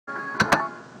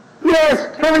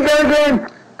Yes! Here we go again!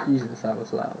 Jesus, that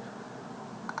was loud.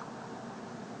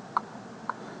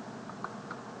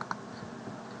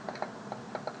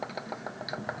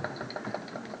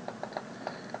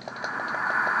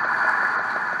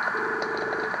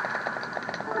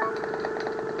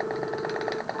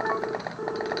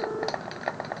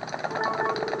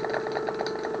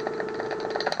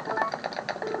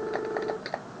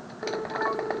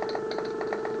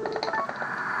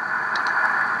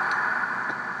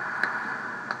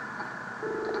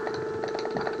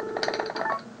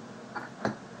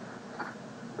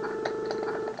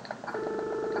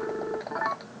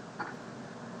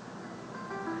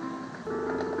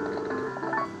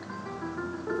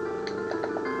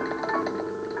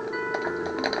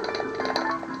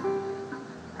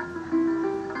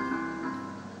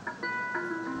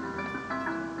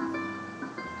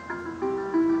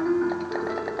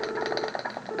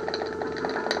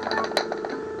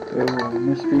 Oh,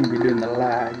 my stream be doing the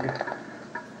lag.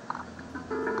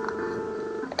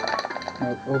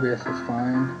 Nope, OBS is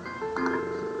fine.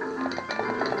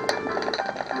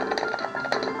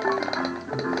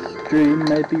 Stream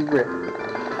may be ripped.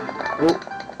 Oh.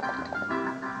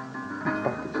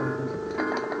 Bucket something.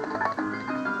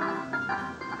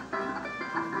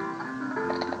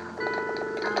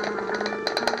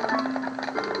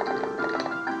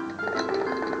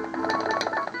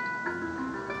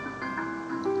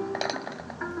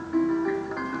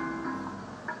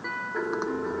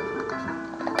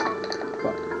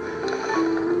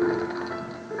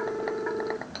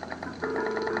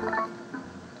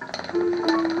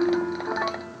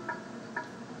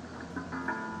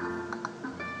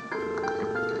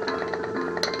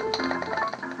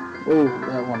 Oh,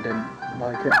 that one didn't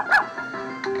like it.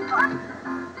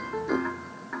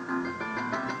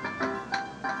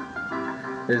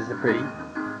 This is a pretty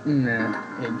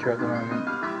intro at the moment.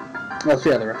 We'll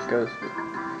see how the rest goes.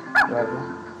 But whatever.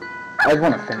 I just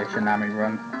want to finish a Nami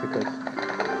run because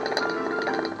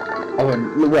I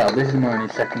wouldn't. Well, this is my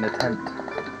only second attempt.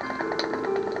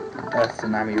 That's the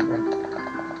Nami run.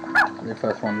 The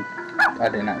first one I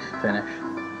didn't actually finish.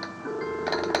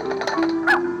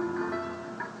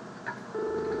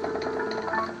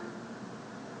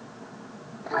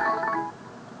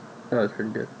 That was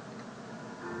pretty good.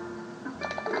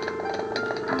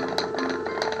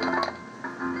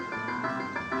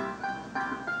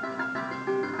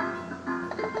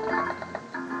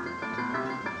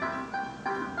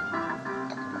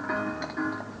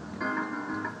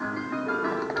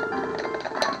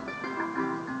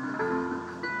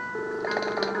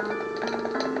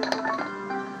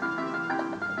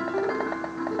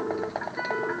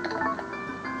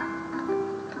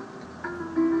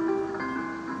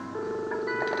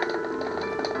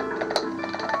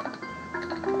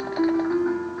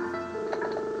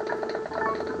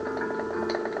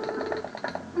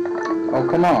 Oh,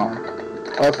 come on.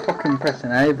 I was fucking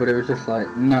pressing A, but it was just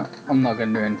like, no, I'm not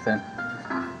going to do anything.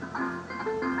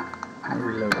 I'll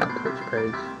reload my Twitch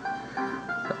page.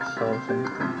 If that solves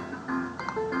anything.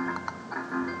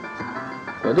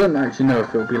 But I don't actually know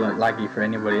if it'll be like laggy for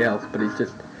anybody else, but it's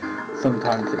just,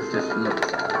 sometimes it just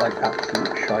looks like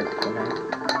absolute shite for me.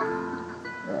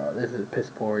 Oh, this is a piss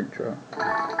poor intro.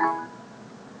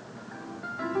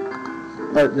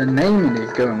 Like, the naming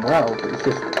is going well, but it's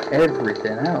just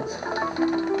everything else.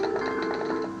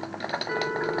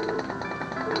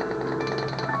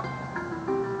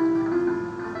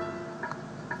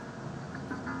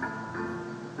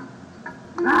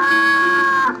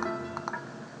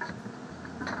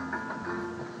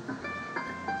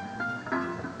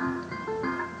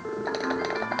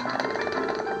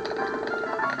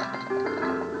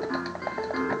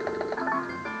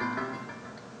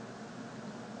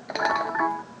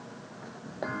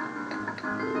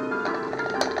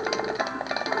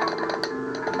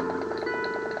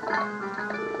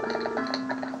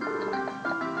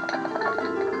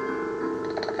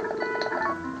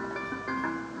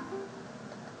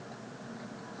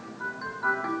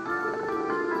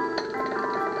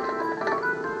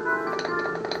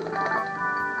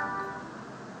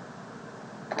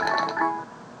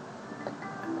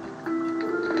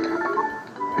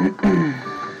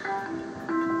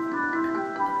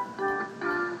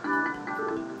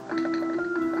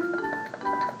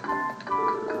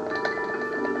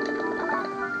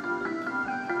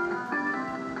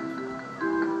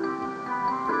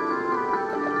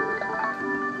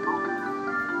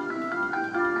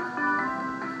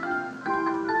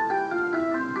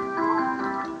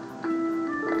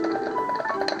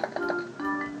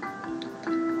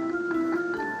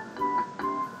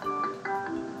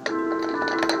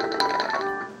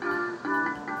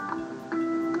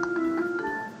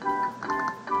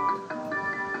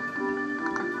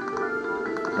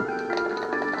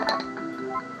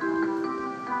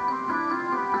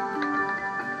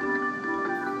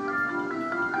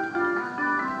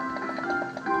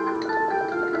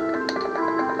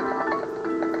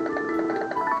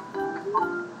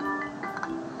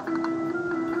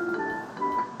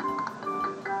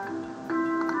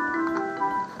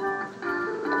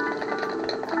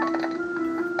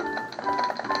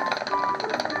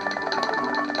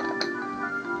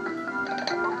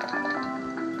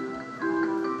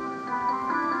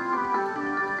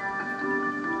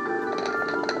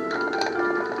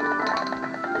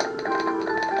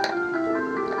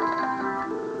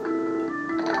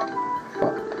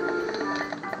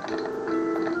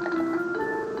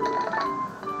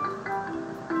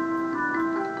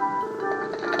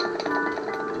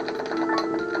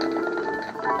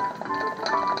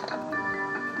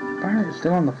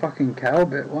 still on the fucking cow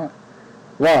bit, what?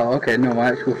 Wow, okay, no, my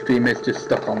actual stream is just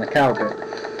stuck on the cow bit.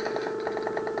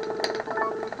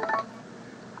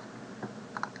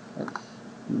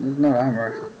 There's no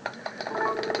armor.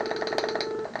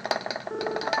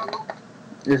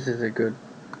 This is a good.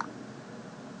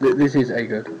 This is a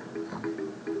good.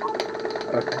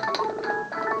 Okay.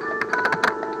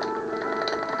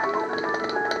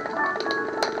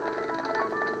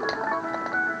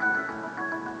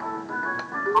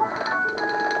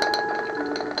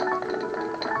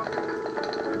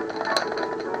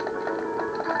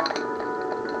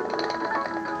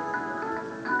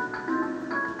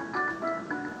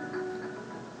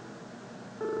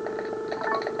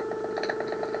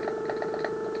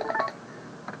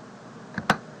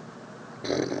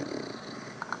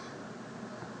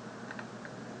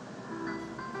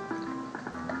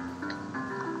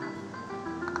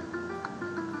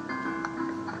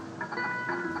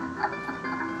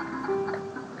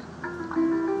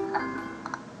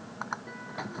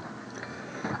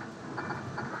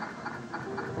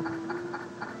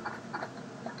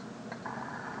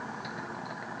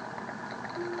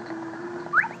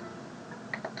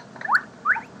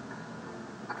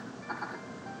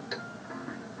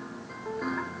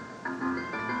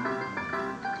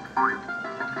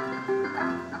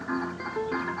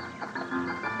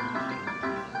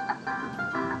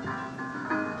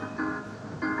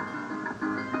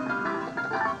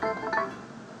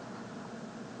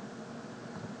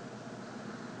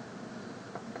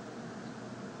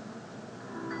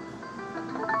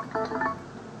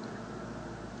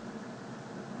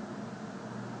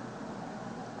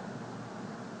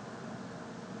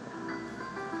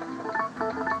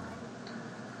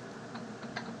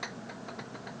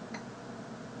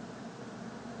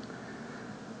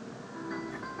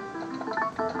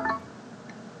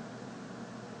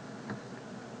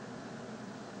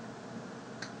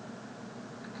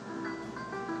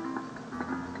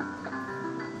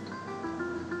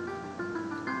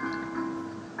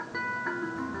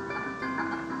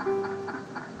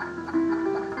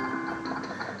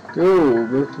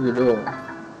 Go to the door.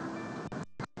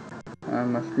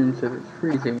 My stream said it's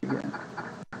freezing again.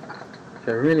 Which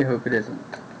I really hope it isn't.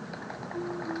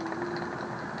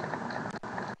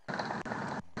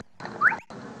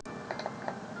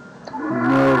 No,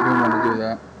 I didn't want to do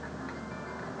that.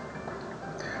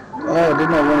 Oh, I did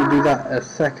not want to do that a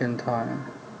second time.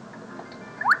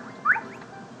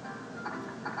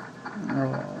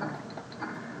 Oh.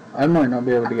 I might not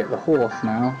be able to get the horse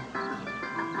now.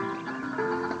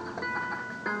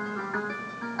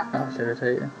 That's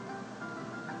irritating.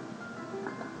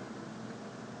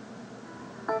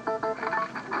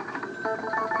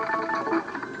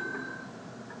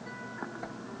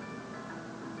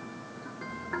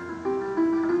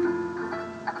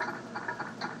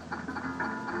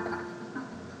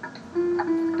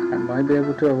 I might be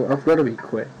able to, I've got to be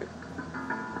quick.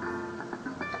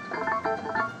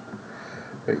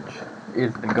 Which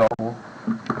is the goal.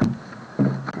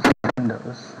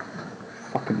 Windows.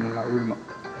 Fucking my room up.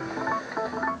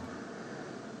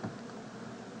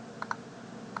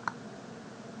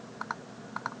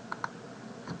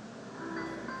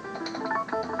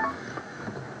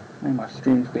 I think my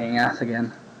stream's being ass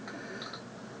again.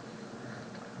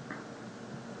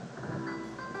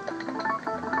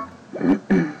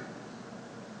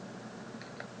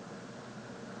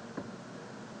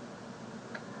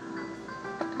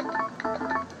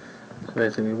 So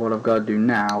basically what I've got to do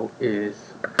now is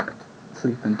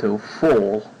sleep until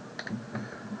 4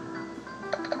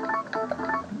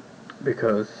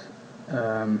 because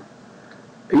I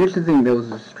used to think there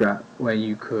was a strat where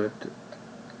you could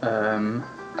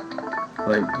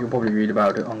like you'll probably read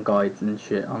about it on guides and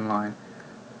shit online,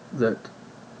 that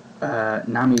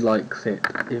Nami likes it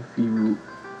if you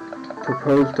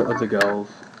propose to other girls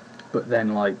but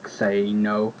then like say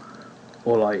no,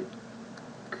 or like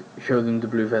show them the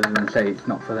blue feather and say it's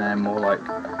not for them, or like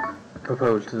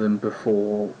propose to them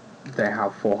before they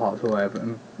have 4 hearts or whatever.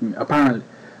 And apparently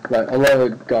like a lot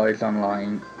of guys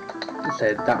online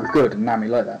said that was good and Nami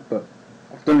liked that, but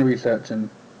I've done the research and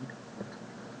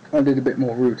I did a bit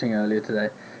more routing earlier today,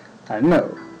 and no,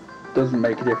 it doesn't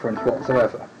make a difference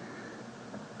whatsoever.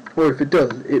 Or if it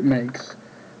does, it makes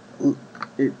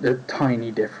it a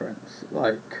tiny difference.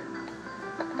 Like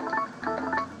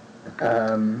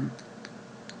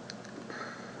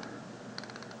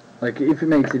if it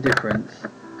makes a difference,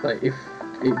 like if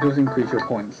it does increase your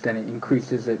points, then it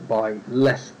increases it by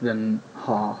less than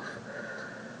half,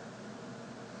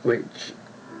 which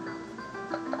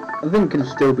I think can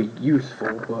still be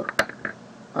useful, but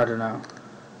I don't know.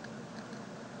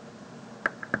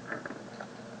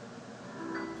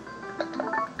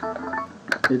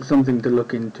 it's something to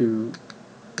look into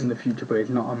in the future, but it's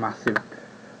not a massive.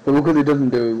 But because it doesn't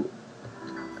do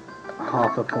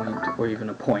half a point or even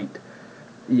a point,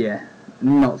 yeah,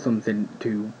 not something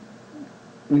to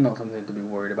be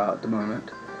worried about at the moment.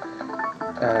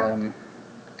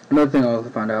 Another thing I also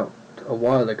found out a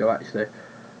while ago actually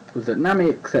was that Nami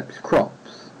accepts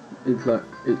crops. It's like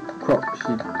crops.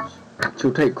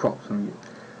 She'll take crops from you,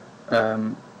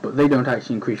 but they don't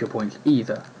actually increase your points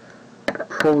either.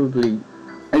 Probably,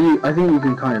 I think you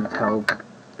can kind of tell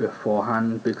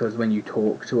beforehand, because when you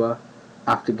talk to her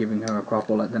after giving her a crop,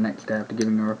 or like the next day after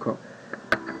giving her a crop,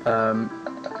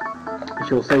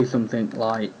 she'll say something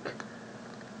like,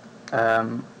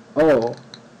 that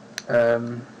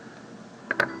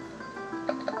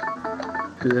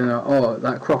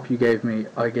crop you gave me,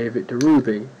 I gave it to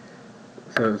Ruby.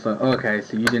 So it's like, okay,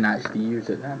 so you didn't actually use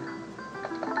it then.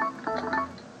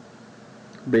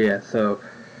 But yeah, so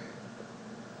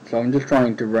I'm just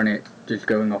trying to run it, just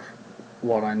going off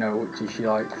what I know, which is she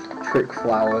likes trick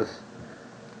flowers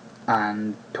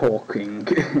and talking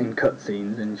in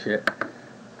cutscenes and shit.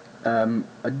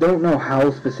 I don't know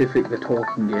how specific the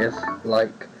talking is.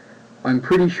 Like, I'm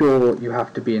pretty sure you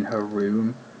have to be in her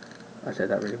room. I said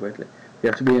that really weirdly. You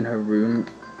have to be in her room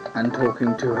and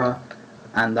talking to her,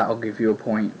 and that'll give you a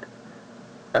point.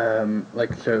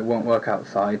 Like, so it won't work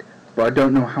outside. But I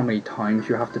don't know how many times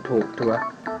you have to talk to her,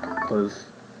 because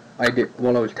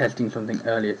while I was testing something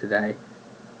earlier today,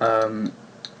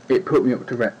 it put me up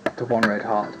to 1 red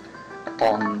heart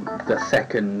on the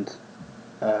second,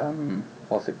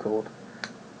 what's it called?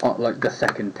 Like the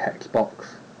second text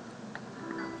box.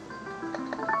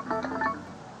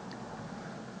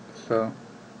 So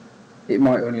it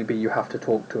might only be you have to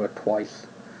talk to her twice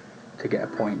to get a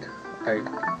point.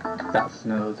 That's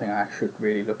another thing I should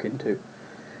really look into,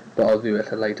 but I'll do it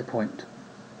at a later point.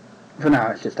 For now,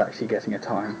 it's just actually getting a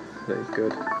time that is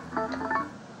good,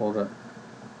 or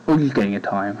just getting a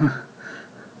time.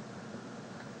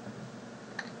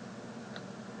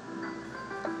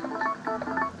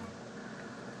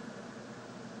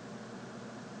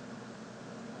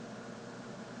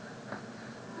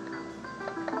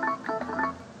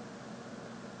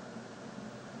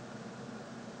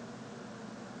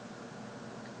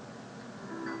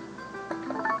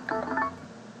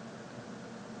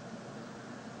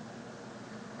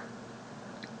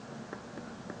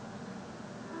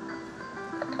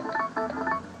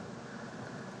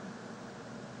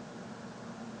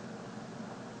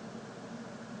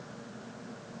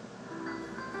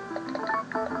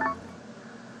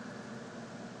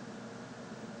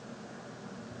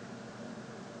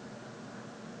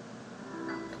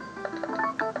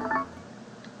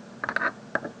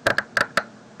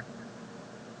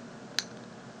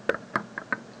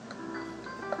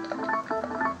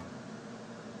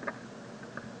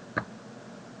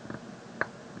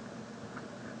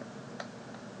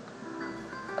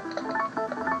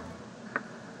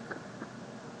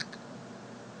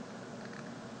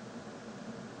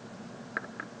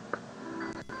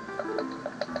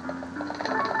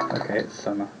 Okay, it's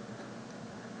summer.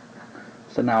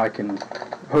 So now I can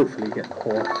hopefully get the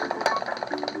horse.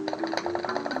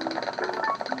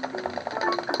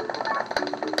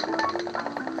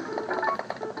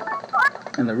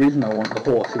 And the reason I want the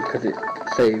horse is because it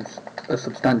saves a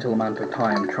substantial amount of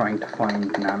time trying to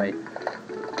find Nami.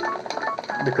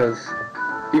 Because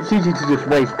it's easy to just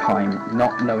waste time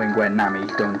not knowing where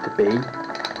Nami's going to be.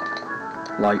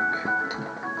 Like,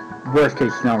 worst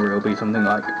case scenario will be something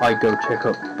like I go check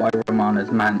up by Romana's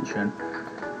mansion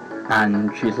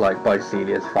and she's like by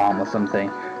Celia's farm or something.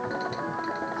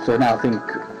 So now I think,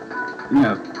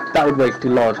 that would waste a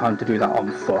lot of time to do that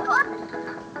on foot.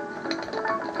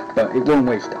 But it won't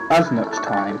waste as much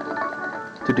time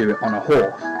to do it on a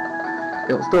horse.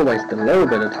 It'll still waste a little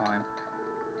bit of time,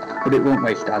 but it won't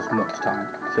waste as much time,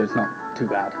 so it's not too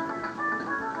bad.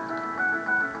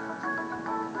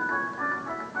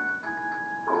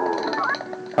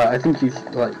 I think you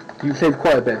save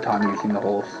quite a bit of time using the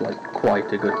horse, like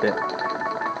quite a good bit.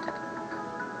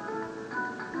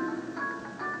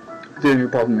 The only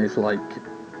problem is like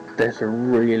there's a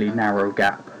really narrow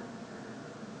gap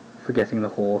for getting the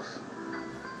horse,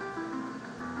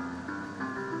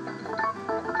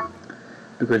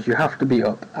 because you have to be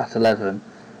up at 11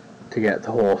 to get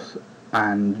the horse,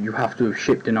 and you have to have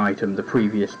shipped an item the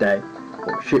previous day,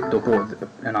 or shipped or bought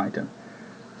an item.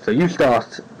 So you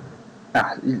start.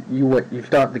 You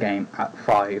start the game at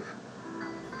 5.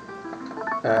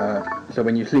 So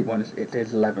when you sleep once, it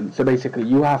is 11. So basically,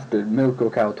 you have to milk your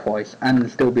cow twice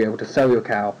and still be able to sell your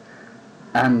cow,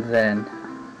 and then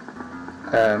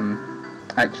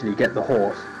actually get the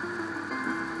horse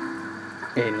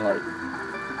in like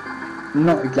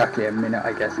Not exactly a minute,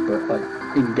 I guess, but like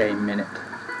in-game minute.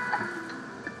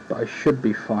 But I should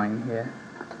be fine here.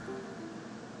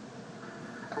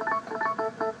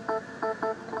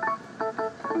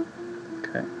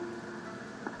 Okay.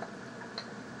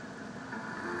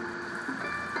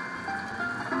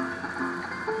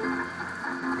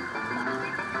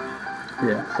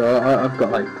 Yeah, so I've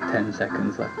got like 10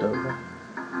 seconds left over.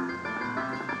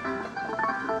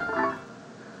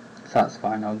 So that's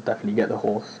fine, I'll definitely get the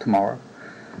horse tomorrow.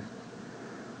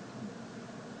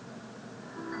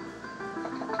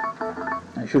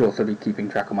 I should also be keeping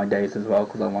track of my days as well,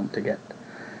 because I want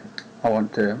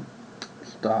to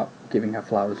start giving her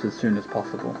flowers as soon as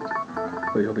possible.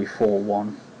 But it'll be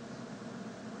 4-1.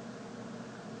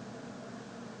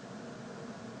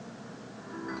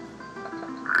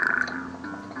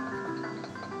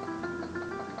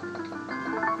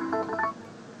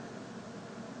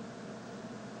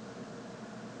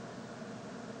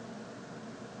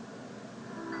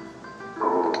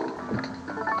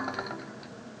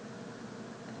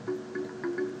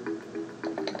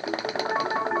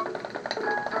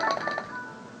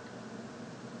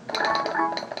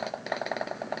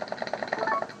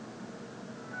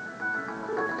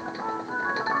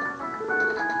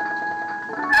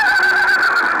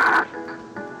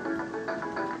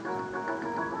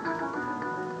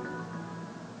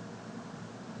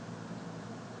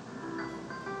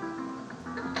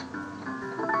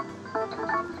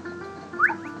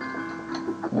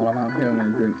 While I'm out here, I'm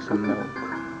going to drink some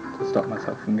milk to stop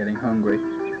myself from getting hungry.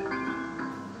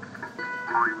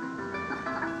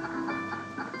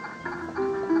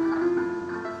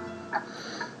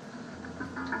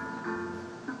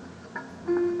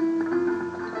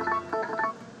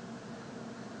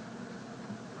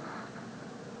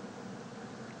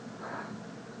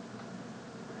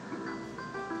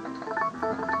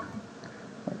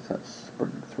 Where's that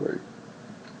spring through?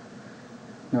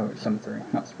 No, it's summer 3,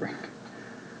 not spring.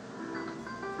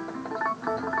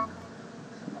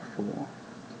 Summer 4.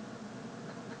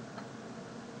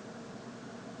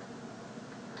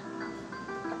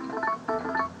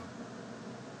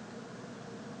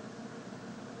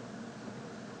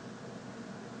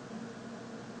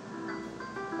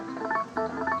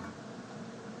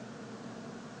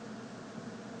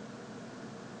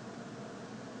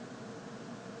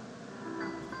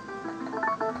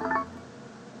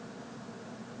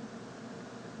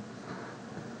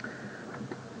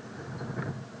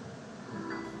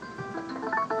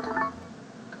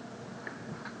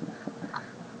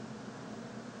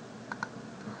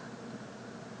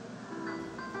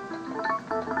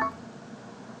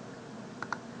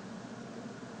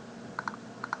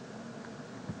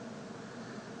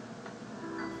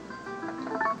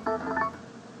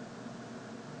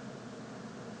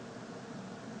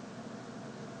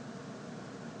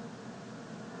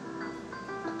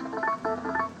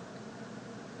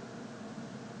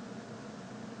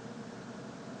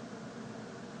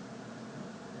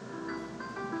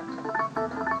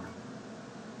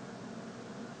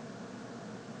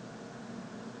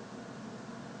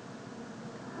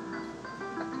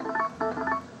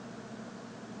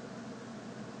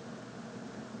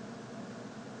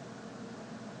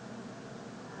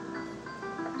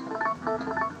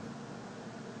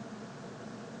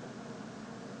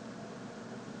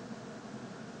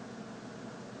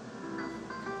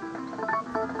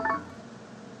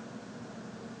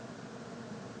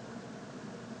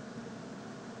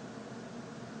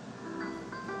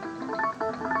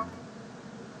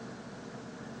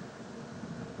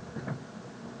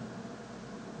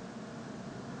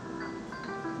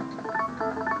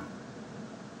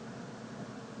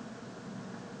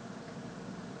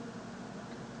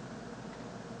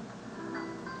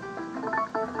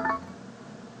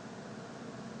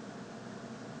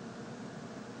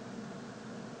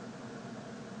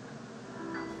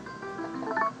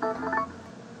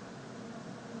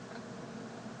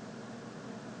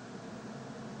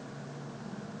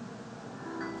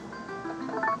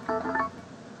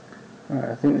 Alright,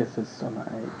 I think this is summer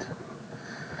 8.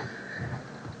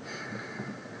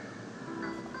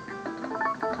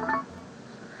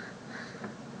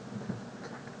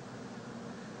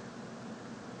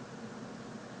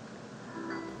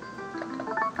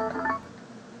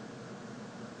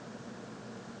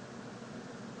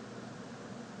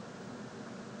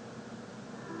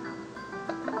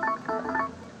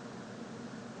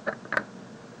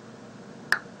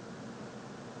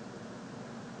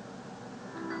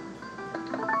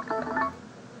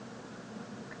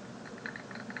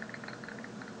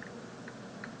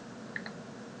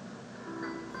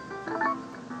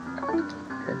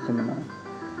 Okay, summer 9.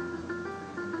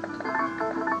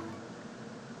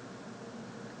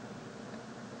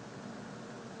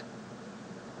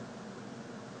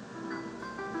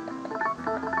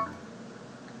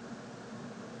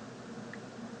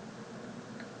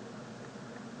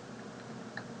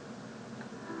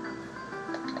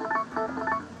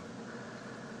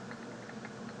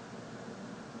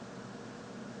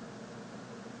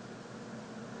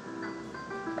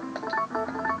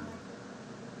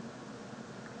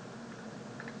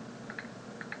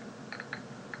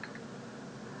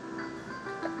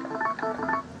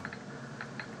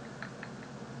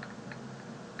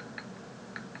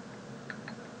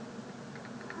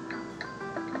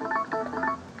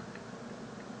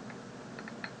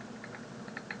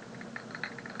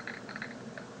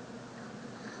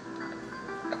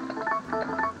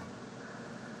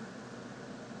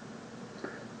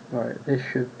 Right, this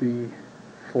should be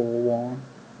 4-1.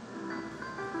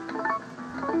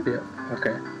 Yeah,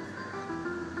 okay.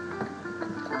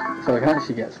 So I can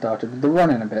actually get started with the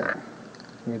running a bit,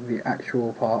 with the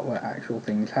actual part where actual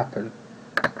things happen.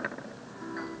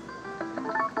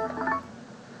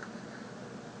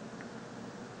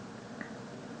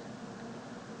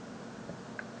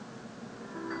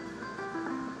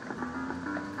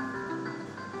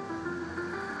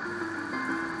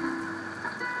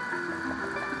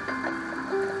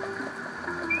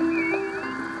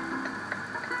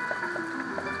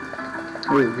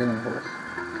 Ooh, yellow horse.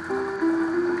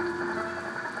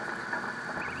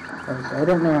 So I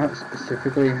don't know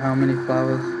specifically how many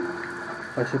flowers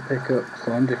I should pick up,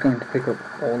 so I'm just going to pick up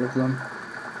all of them.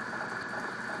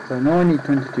 So I know I need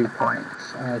 22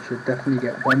 points, and I should definitely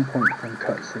get 1 point from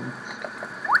cutscenes,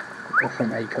 or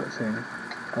from a cutscene.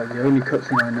 Like the only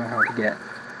cutscene I know how to get.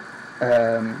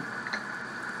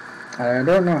 I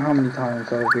don't know how many times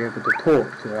I'll be able to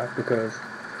talk to her, because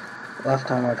last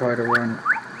time I tried to run,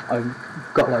 I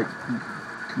got like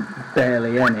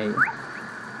barely any,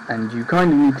 and you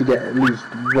kind of need to get at least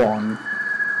one,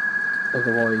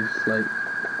 otherwise like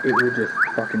it will just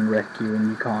fucking wreck you and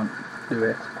you can't do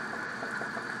it.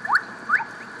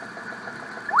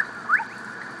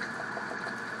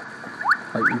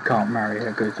 Like you can't marry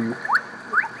her because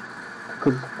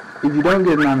if you don't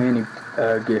give Nami any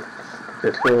gifts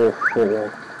before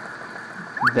 4,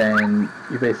 then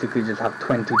you basically just have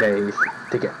 20 days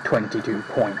to get 22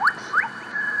 points.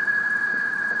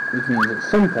 Which means at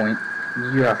some point,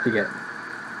 you have to get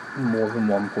more than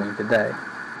 1 point a day.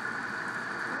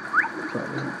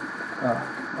 Oh,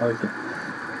 okay.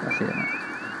 I see it now.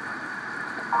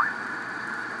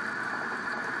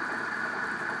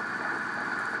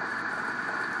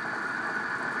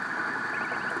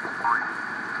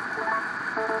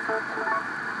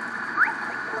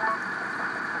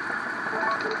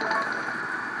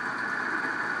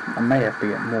 I may have to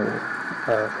get more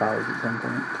flowers at some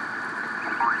point.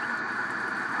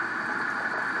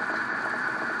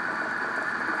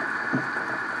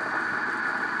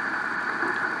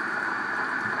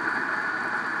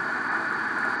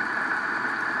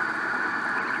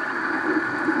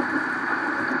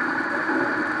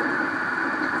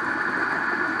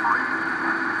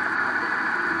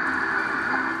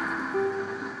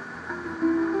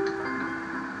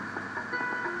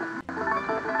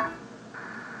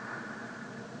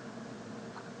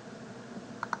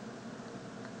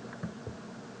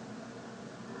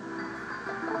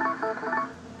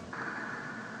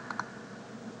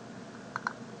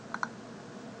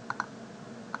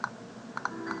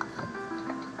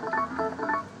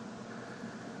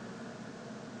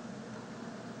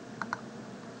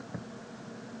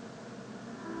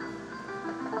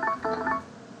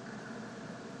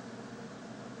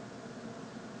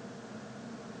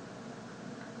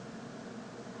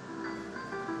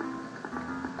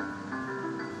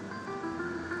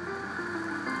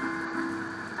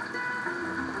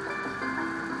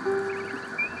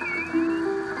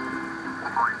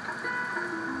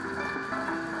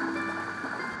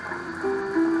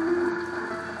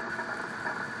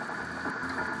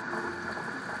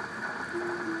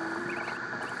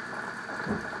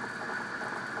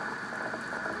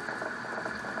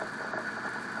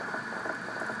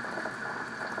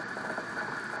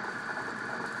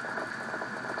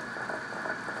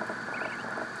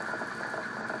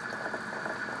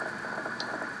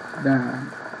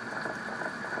 Damn.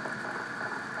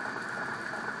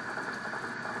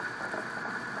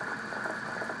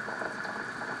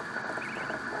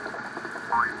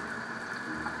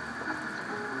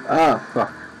 Ah,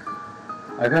 fuck.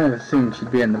 I kind of assumed she'd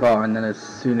be in the bar, and then as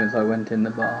soon as I went in the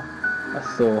bar, I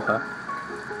saw her.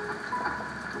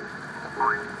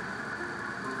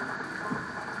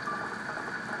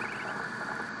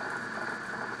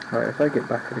 Right, if I get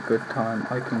back at a good time,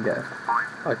 I can get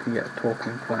a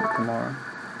talking point tomorrow.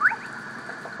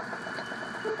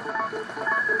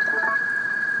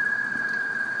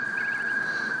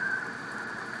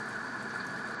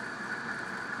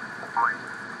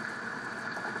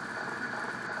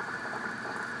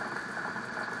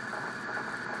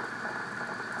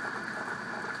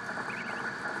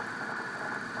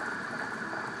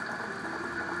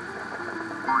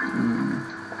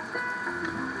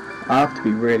 I have to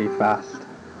be really fast.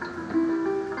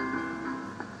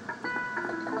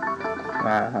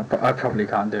 I probably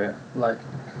can't do it. Like,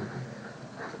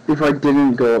 if I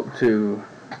didn't go up to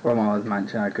Romala's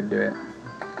mansion, I could do it.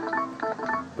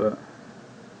 But,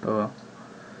 oh well.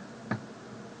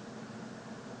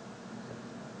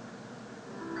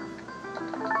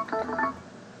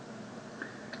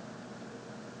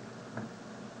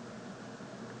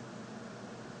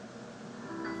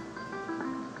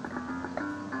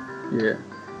 Yeah.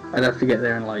 I'd have to get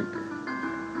there in like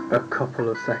a couple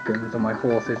of seconds, and my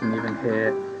horse isn't even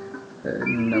here.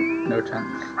 No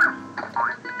chance.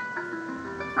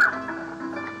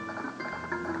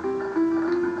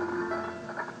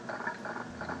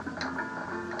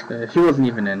 She wasn't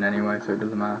even in anyway, so it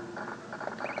doesn't matter.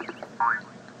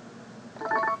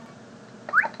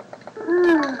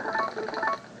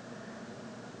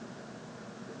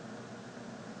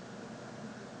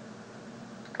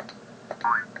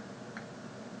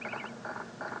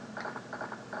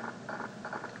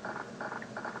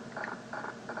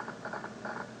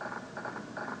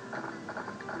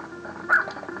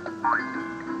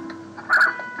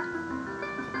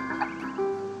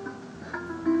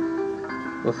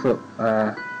 What's up?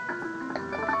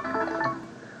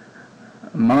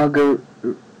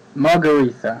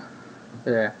 Margarita.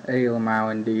 Yeah, ale Mao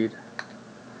indeed.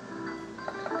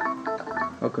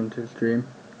 Welcome to the stream.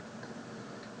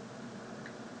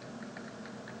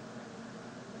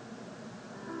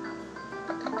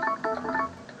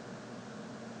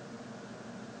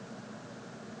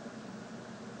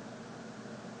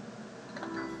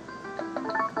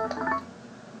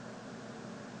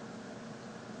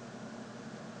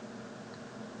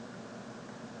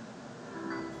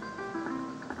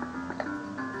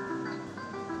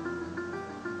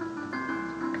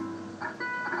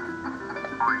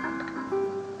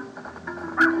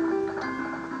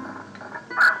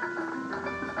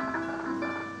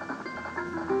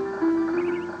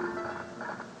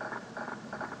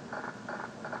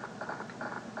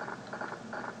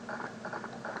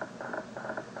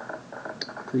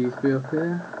 Please be up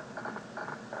here.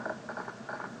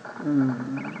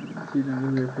 She's not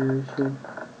gonna be up here, is she?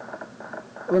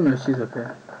 Oh no, she's up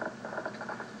here.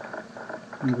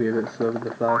 I'm gonna be a bit slow with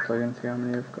the flower so I can see how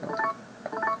many I've got.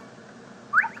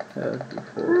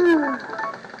 Before.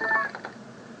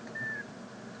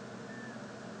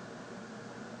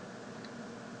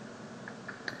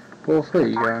 Wolf, where are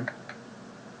you going?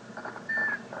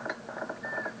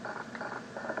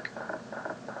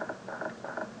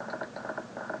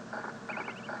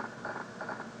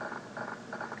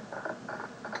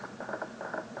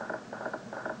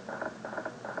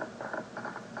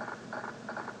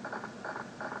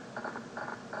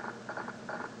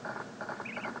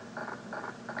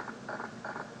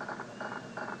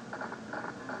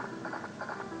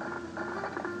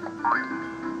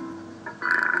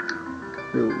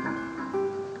 Ooh.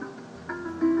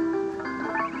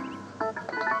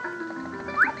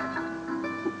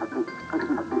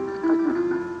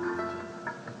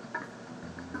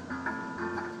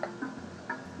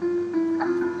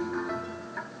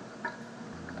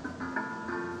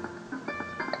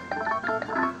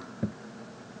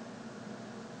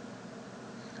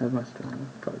 I must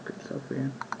have plugged itself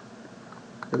in.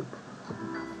 Oop.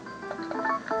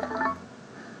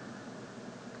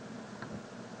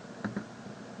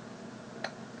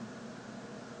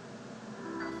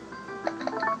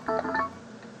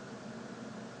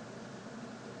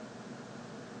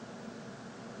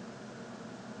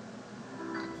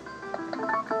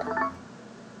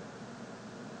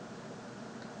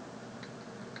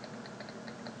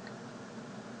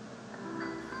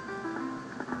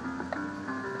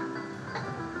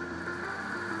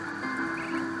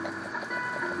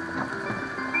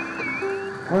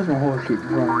 Why does my horse keep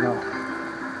running off?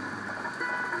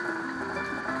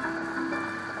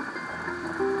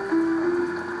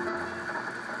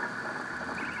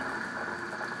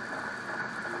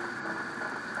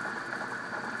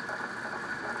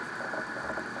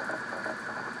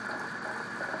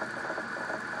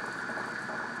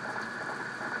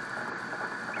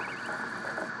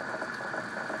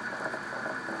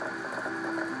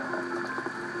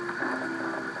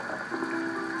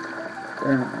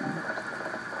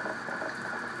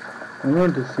 I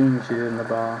wanted to assume she's in the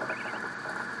bar,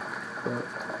 but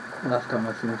last time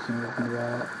I assumed she was in the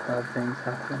bar, bad things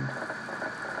happened.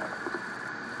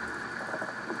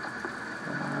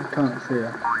 I can't see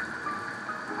her.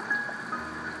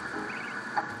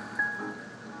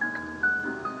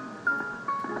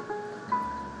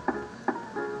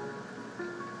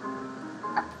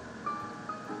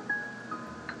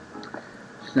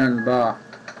 She's not in the bar.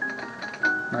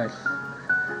 Nice.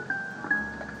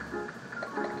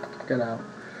 Get out.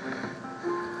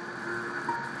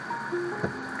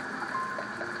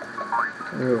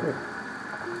 Ew.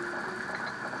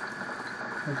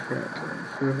 Oh shit, is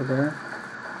she over there?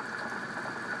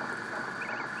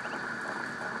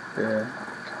 Yeah.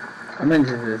 I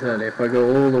mentioned this earlier, if I go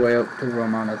all the way up to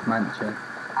Romana's mansion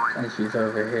and she's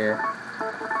over here,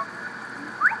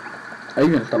 I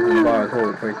even stop in the bar at all,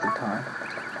 it's wasted time.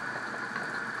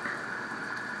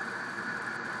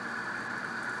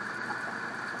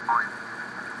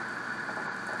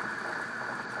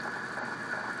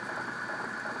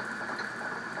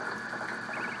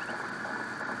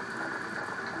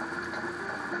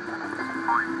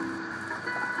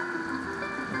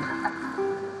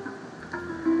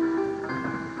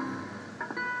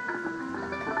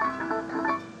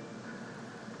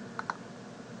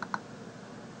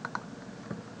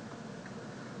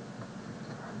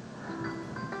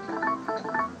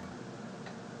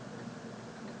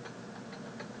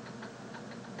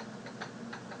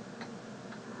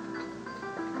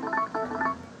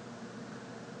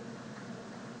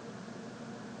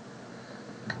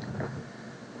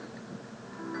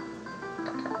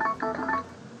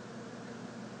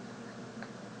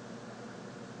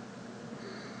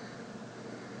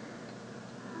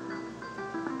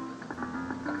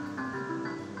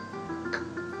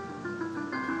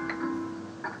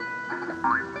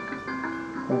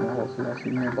 Oh, the horse is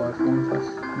actually nearby for once, that's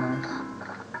nice.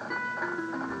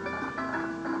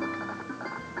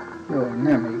 Yo,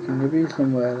 Nami, can you be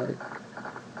somewhere like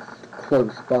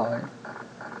close by?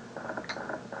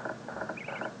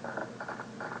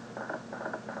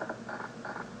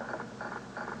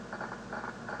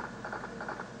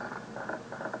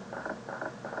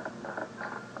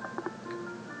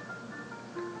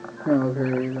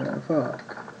 Okay, fuck.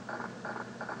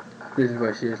 This is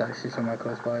where she is actually somewhere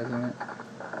close by, isn't it?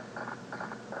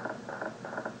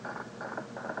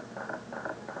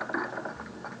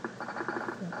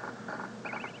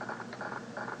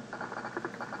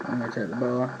 I'm gonna check the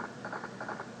bar.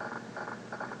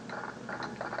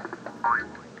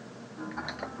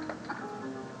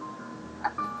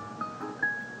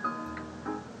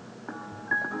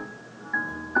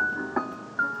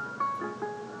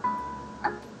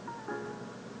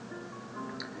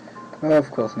 Oh,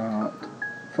 of course not.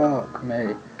 Fuck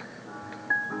me.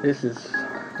 This is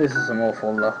some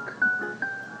awful luck.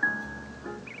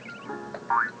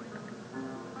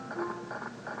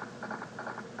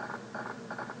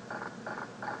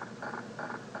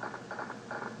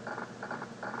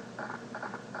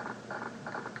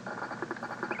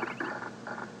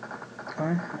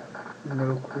 I have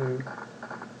no clue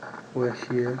where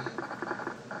she is.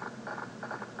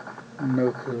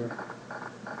 No clue.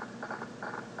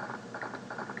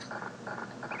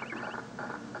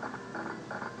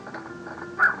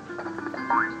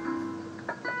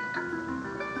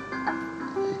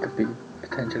 This could be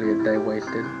potentially a day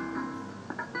wasted.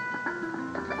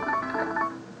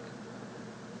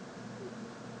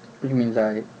 Which means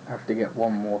I have to get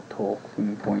one more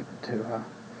talking point to her,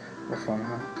 or from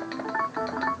her.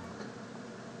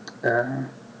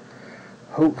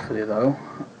 Hopefully though,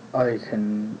 I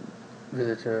can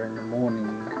visit her in the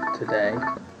morning today,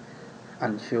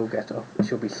 and she'll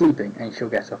be sleeping, and she'll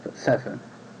get up at 7.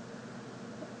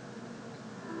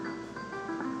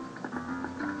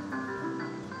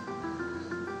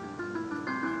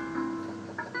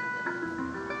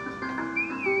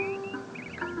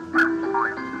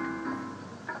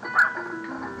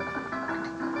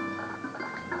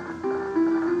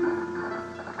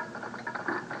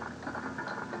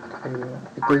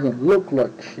 It doesn't look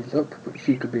like she's up, but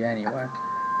she could be anywhere.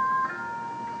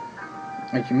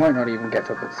 And she might not even get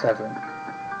up at 7.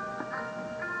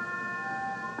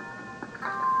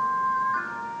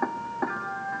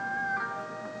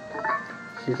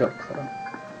 She's up though.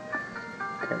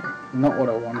 Okay, not what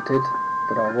I wanted,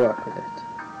 but I'll work with it.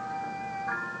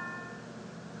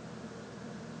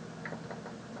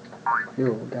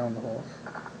 You're all down the horse.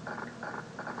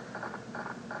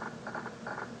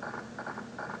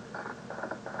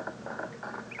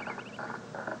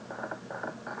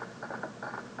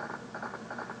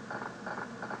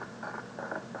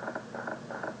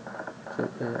 It's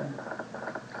up here.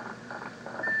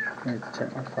 I need to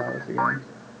check my files again.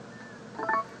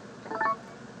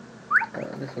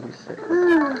 This will be 6.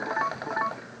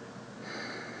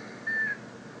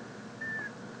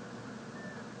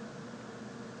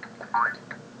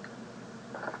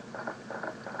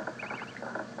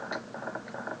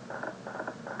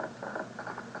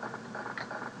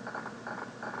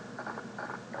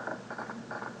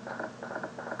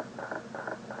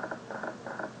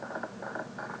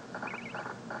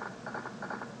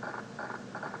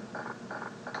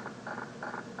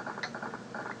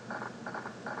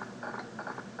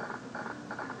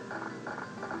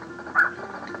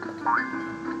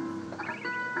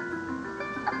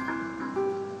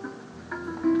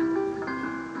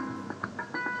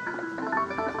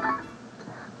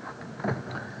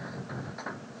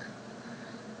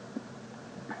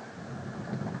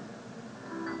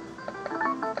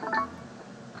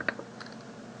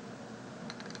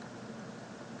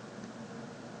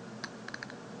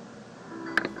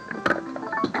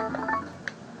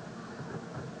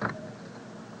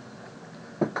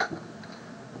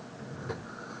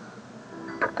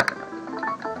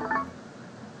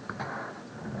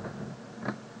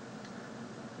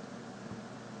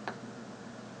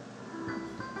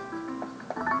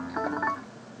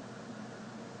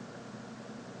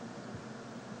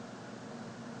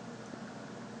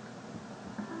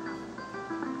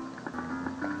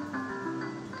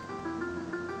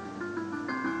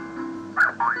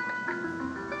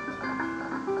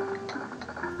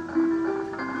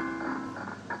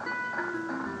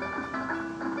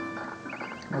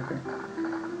 Okay.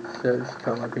 So this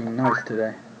felt like being nice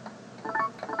today.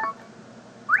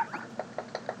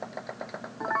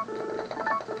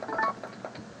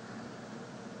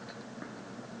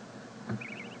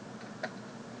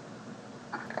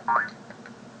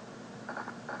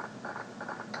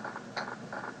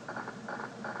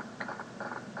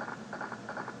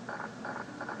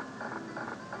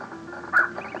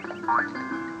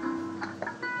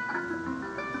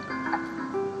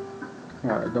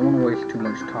 Right, I don't want to waste too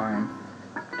much time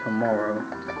tomorrow,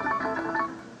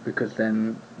 because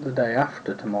then the day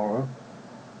after tomorrow,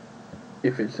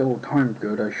 if it's all timed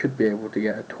good, I should be able to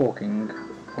get a talking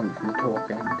point from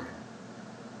talking.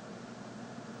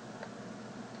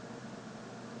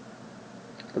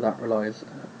 But that relies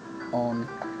on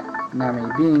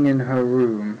Nami being in her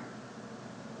room.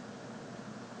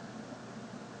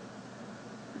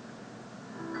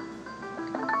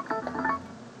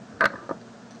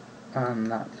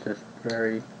 And that's just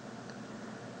very...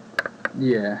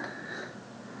 yeah.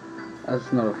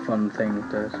 That's not a fun thing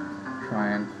to try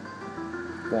and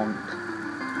want.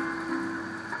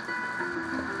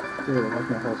 Ew, why does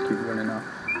my horse keep running off?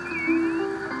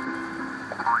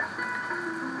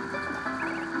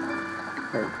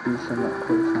 Right, be somewhat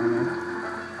close on me.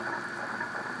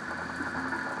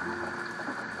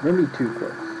 Maybe too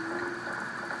close.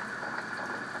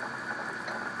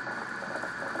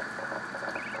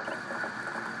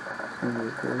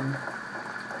 Okay.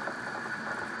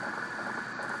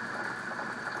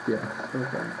 Yes,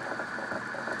 okay.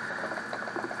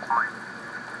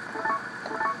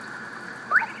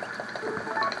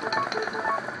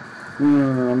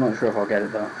 I'm not sure if I'll get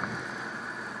it though.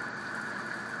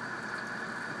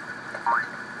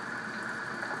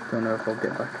 Don't know if I'll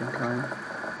get back in time.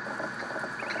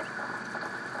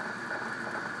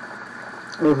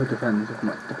 Also depends if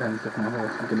my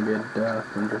horse is going to be a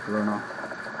derp and just run off.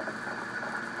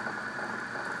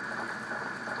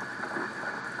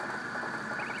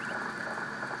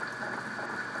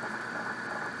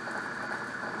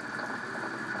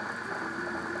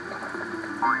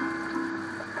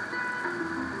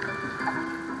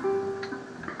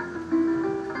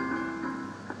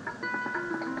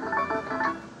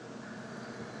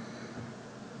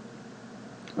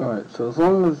 Alright, so as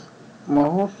long as my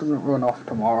horse doesn't run off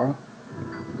tomorrow,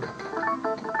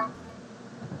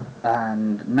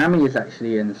 and Nami is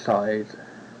actually inside,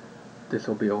 this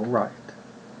will be alright.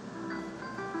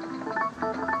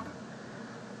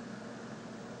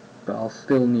 But I'll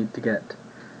still need to get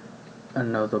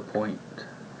another point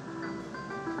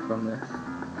from this,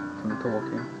 from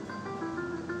talking.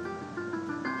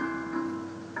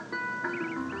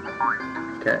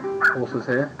 Okay, horse is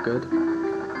here, good.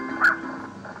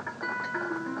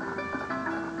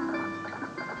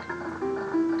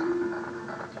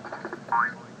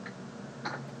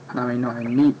 Nami not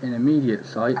in immediate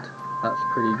sight, that's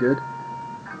pretty good.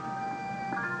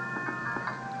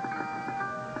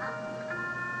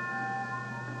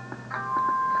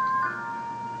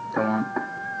 Come on.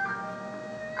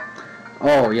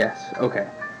 Oh yes, okay.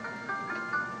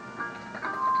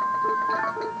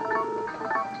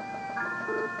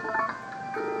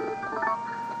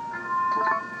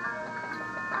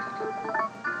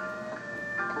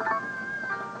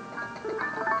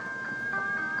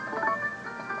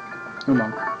 Come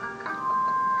on.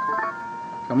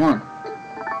 Come on.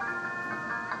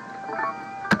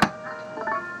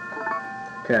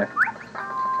 Okay.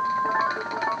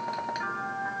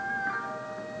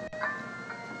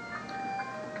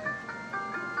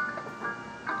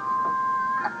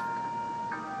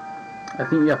 I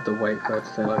think you have to wait for it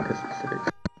to say like a specific...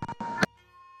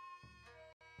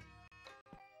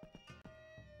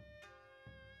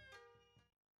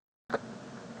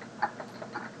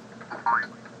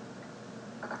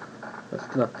 I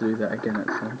still have to do that again at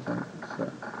some point,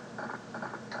 so...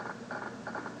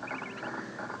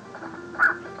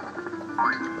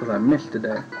 because I missed a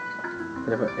day.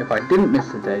 But if I didn't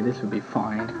miss a day, this would be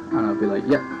fine, and I'd be like,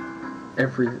 yep,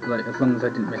 as long as I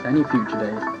didn't miss any future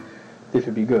days, this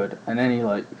would be good. And any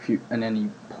any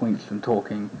points from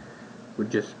talking would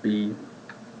just be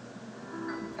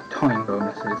time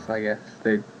bonuses, I guess.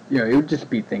 It would just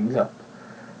speed things up.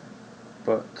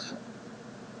 But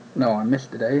no, I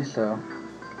missed a day, so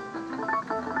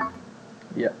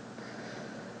yeah,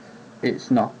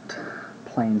 it's not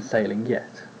plain sailing yet.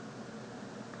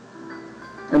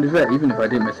 And it's fair, even if I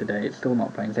did miss a day, it's still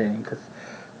not plain sailing, because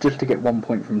just to get 1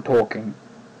 point from talking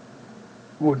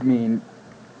would mean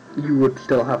you would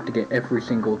still have to get every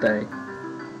single day.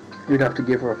 You'd have to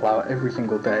give her a flower every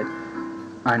single day,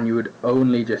 and you would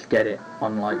only just get it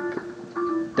on like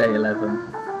day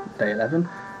 11,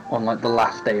 on like the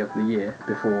last day of the year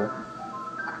before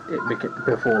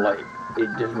like it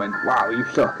just went, wow, you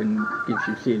suck, and gives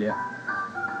you Celia.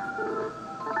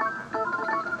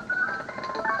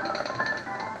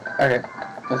 Okay,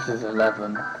 this is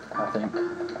 11, I think.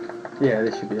 Yeah,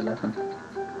 this should be 11.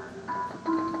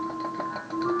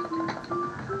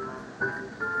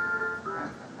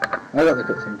 I got the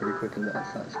cutscene pretty quickly,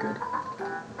 that's good.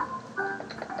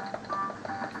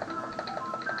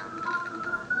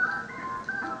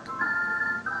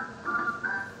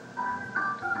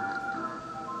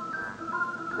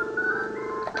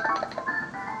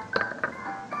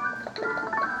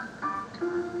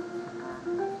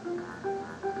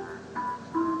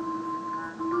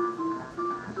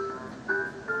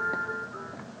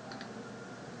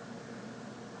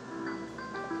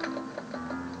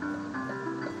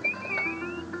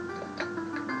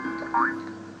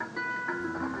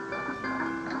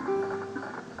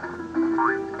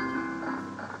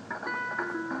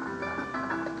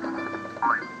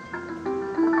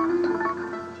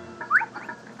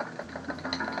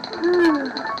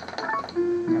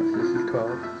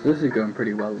 So this is going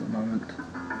pretty well at the moment.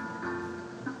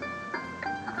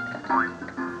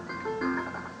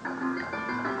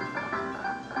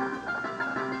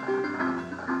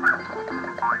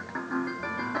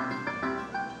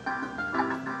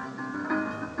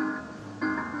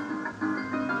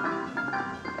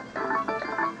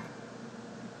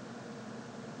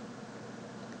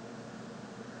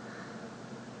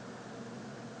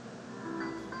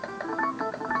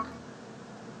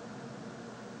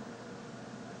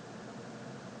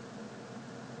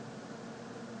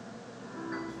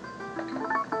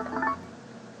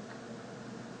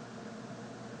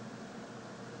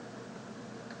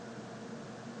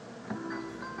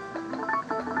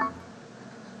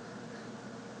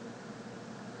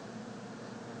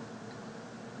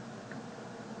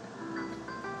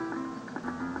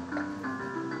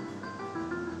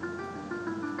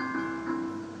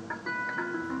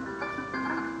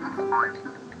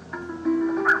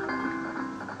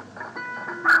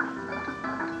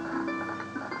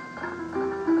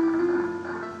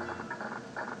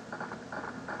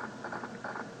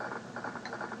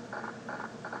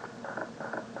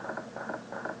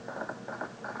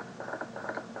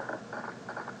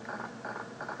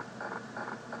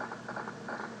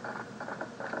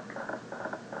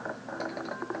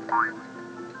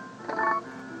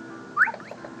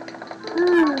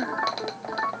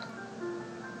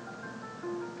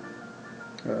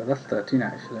 That's 13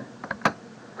 actually.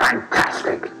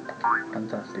 Fantastic.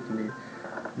 Fantastic indeed.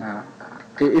 Now,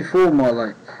 if all my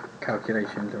like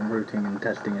calculations and routing and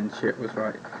testing and shit was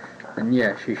right, then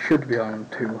yeah, she should be on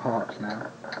 2 hearts now.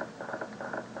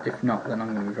 If not, then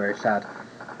I'm going to be very sad.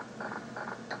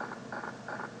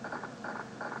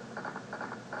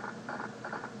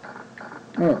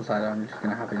 Well, outside I'm just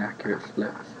going to have inaccurate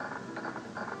splits.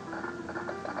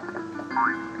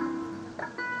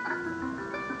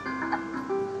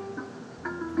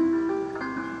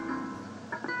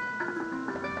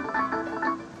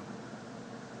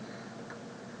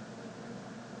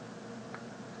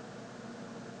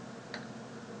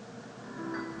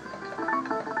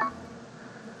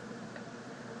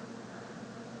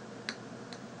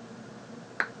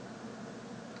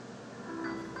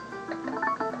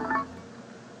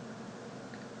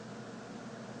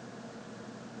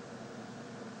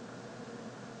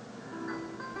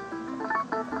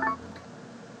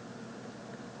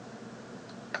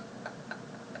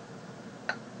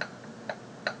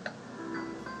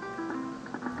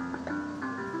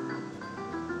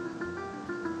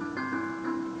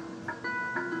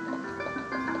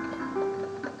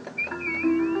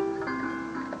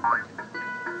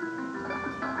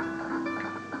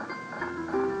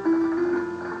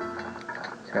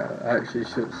 I actually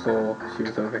saw she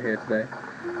was over here today,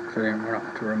 so I didn't run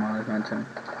up to Romana's mansion.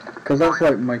 Because that's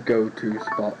like my go-to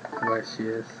spot where she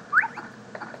is.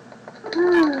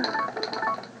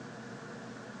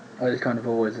 I just kind of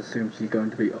always assume she's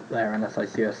going to be up there unless I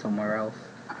see her somewhere else.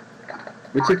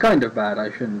 Which is kind of bad, I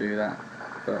shouldn't do that.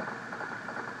 But,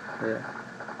 yeah,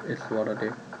 it's what I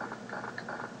do.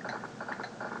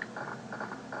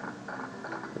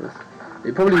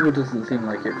 It probably doesn't seem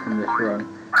like it from this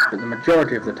run, but the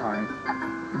majority of the time,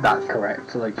 that's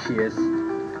correct. Like, she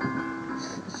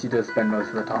does spend most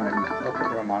of the time up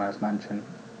at Romana's mansion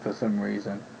for some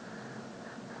reason.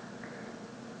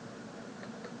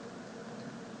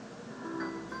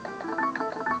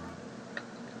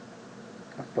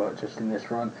 But just in this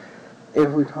run,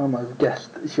 every time I've guessed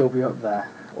she'll be up there,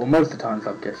 or most of the times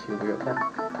I've guessed she'll be up there,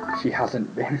 she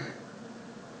hasn't been.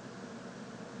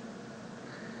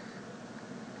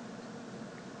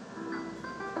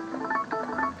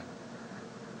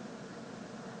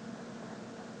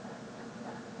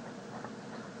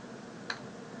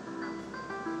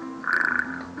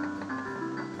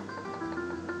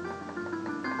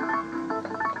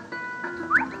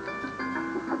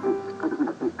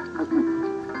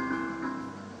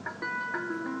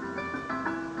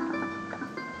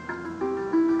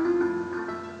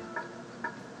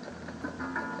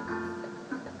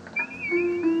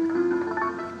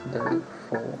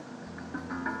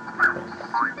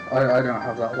 I don't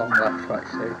have that long left to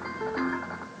actually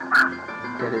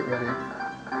get it ready.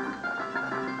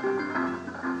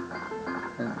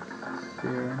 Let's see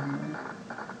her anyway.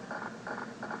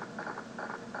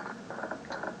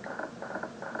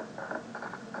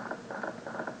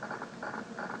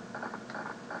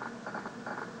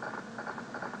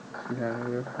 She's over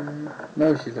here. No,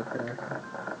 she's up here.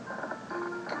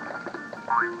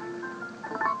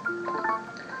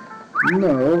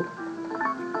 No.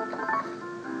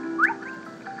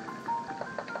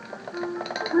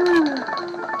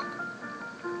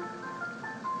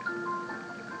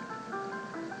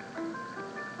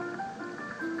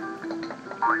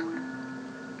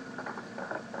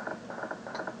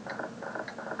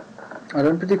 I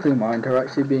don't particularly mind her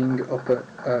actually being up at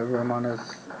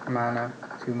Romana's manor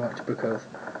too much because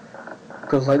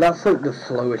like that's like the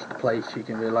slowest place you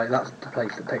can be. Like that's the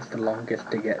place that takes the longest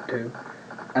to get to,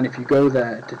 and if you go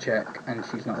there to check and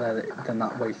she's not there, then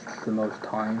that wastes the most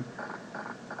time.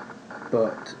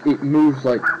 But it moves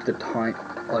like the time,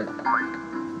 like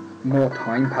more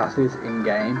time passes in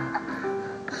game,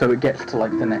 so it gets to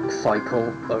like the next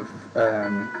cycle of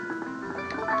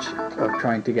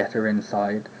trying to get her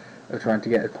inside, of trying to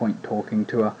get a point talking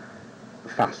to her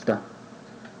faster.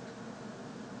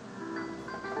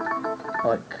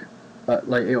 Like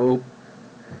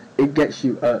it gets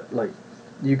you like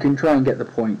you can try and get the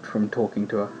point from talking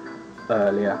to her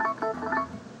earlier.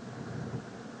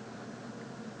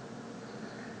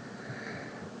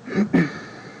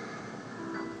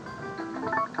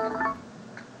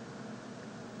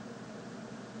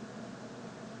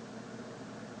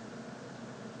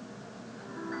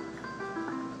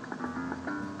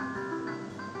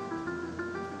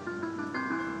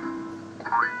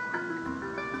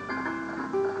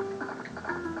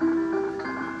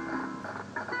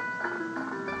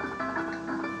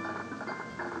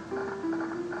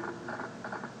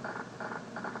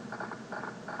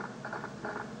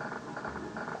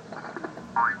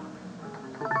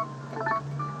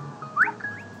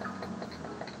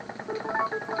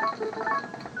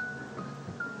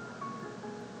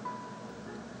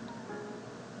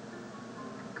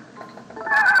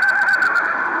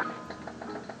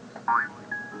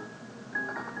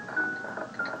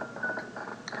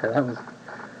 Okay,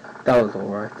 that was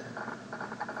alright.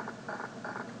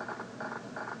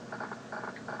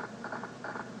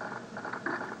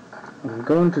 I'm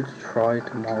going to try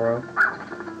tomorrow,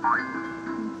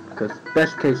 because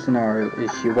best case scenario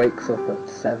is she wakes up at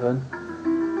 7,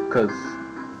 because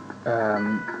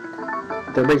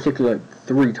there are basically like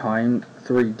three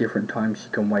different times she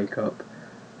can wake up,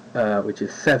 which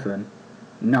is 7,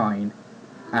 9,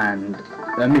 and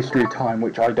a mystery time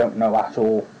which I don't know at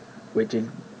all,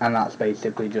 and that's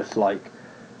basically just like,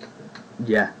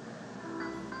 yeah,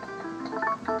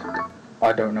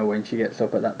 I don't know when she gets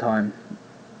up at that time.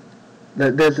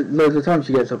 There's loads of times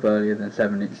she gets up earlier than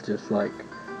 7. It's just like,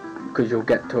 because you'll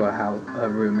get to her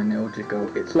room and it'll just go,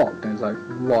 it's locked, and it's like,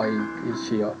 why is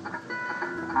she up?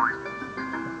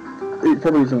 It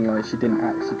probably isn't like she didn't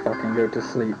actually fucking go to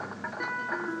sleep.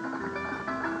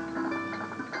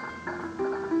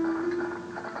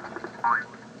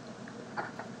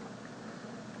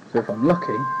 So if I'm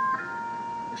lucky,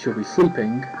 she'll be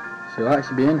sleeping, she'll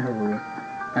actually be in her room,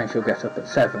 and she'll get up at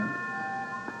 7.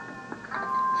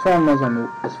 As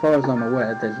far as I'm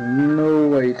aware, there's no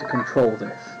way to control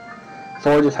this.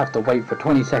 So I just have to wait for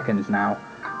 20 seconds now,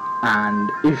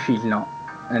 and if she's not,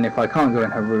 and if I can't go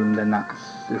in her room, then that's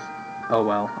just, oh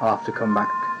well, I'll have to come back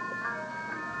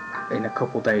in a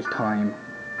couple days' time,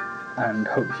 and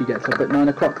hope she gets up at 9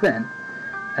 o'clock then.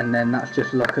 And then that's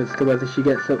just luck as to whether she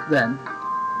gets up then.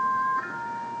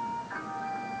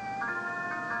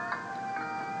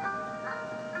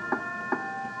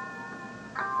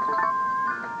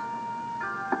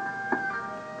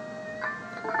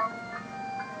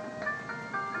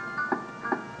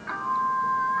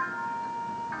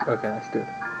 Okay, that's good.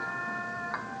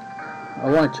 I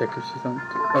want to check if she's on.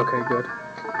 Okay, good.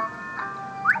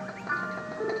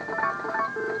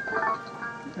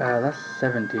 That's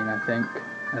 17, I think.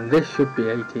 And this should be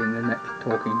 18, the next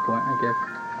talking point, I guess.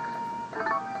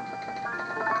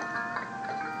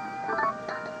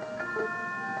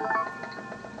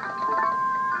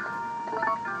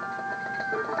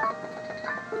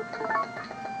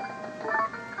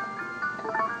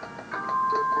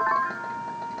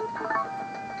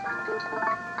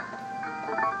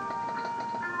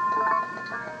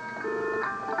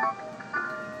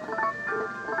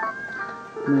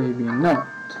 Maybe not.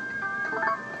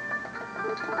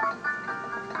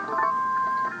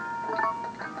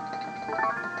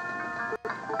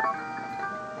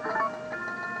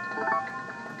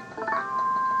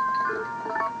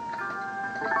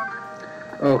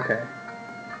 Okay.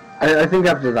 I think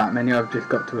after that many I've just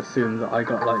got to assume that I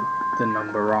got like the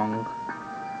number wrong.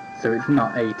 So it's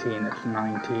not 18, it's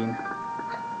 19.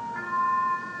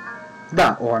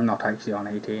 That, or I'm not actually on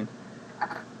 18.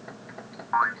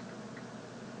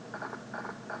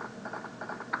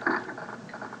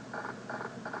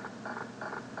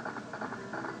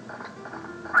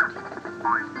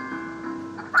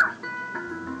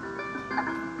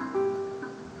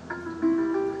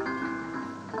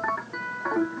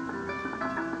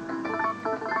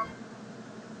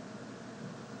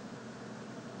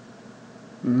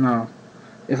 No.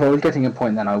 If I was getting a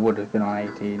point then I would have been on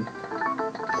 18.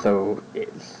 so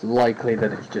it's likely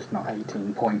that it's just not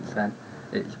 18 points then.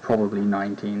 It's probably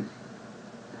 19.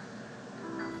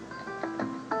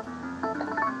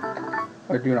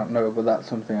 I do not know, but that's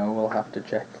something I will have to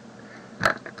check.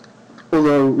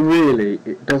 Although, really,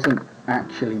 it doesn't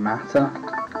actually matter.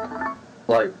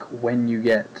 Like, when you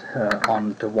get her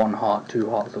onto 1 heart, 2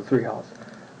 hearts, or 3 hearts,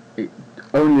 it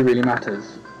only really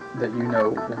matters that you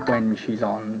know when she's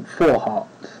on 4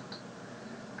 hearts.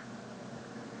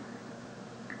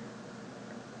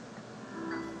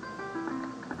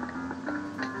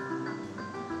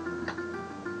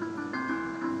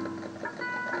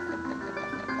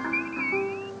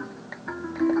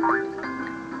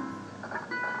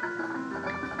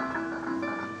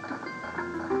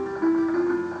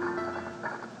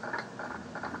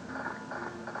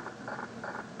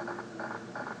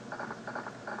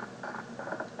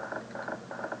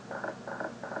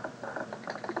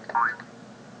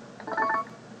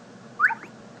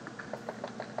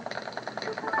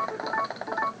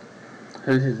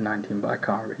 This is 19, but I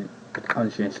can't really. I'm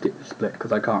just going to skip the split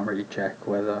because I can't really check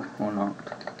whether or not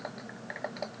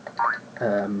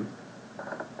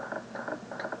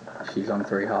she's on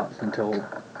 3 hearts until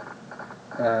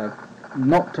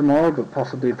not tomorrow, but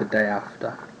possibly the day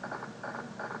after.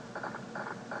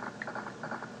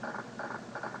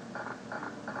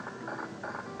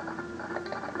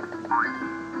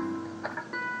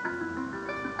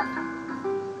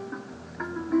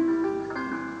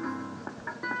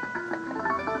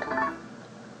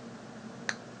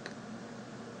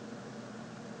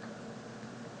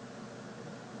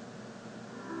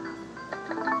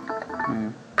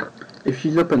 If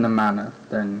she's up in the manor,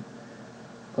 then,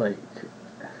 like,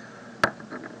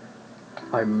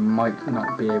 I might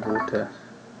not be able to,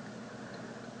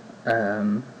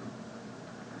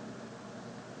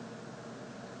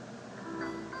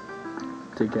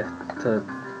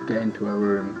 get into her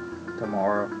room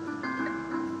tomorrow.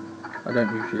 I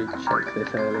don't usually check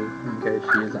this early in case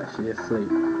she is actually asleep.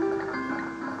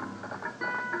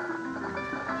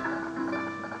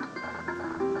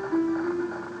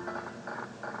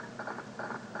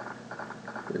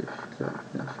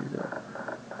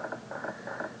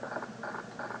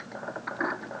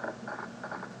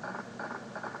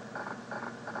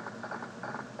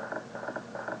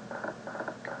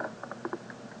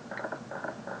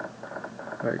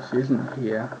 Right, she isn't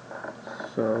here,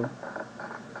 so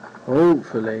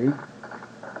hopefully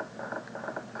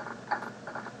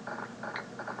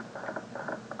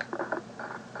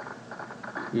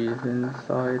she's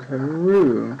inside her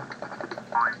room.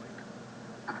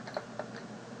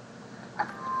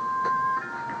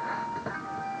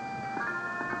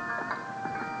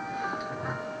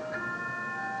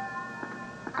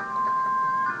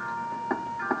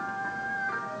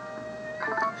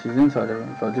 She's inside her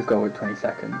room, so I'll just go with 20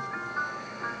 seconds.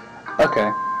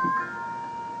 Okay.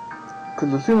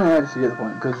 Because assuming I actually get the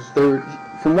point, because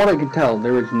from what I can tell,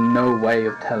 there is no way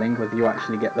of telling whether you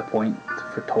actually get the point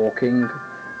for talking.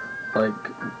 Like,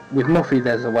 with Muffy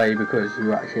there's a way because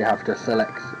you actually have to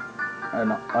select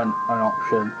an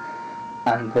option,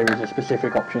 and there is a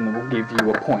specific option that will give you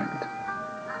a point.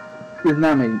 With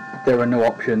Nami, there are no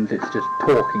options, it's just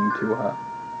talking to her.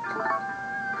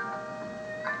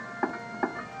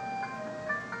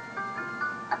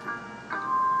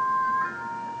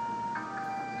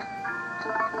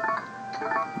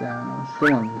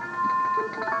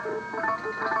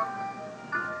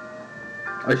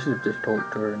 I should have just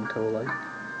talked to her until like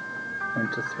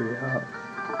went to 3 hearts.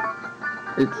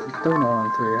 It's still not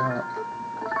on 3 hearts.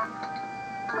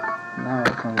 Now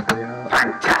it's on 3 hearts.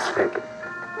 Fantastic!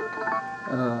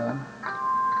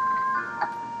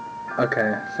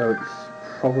 Okay, so it's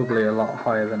probably a lot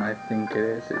higher than I think it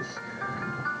is.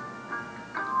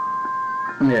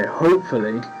 Yeah,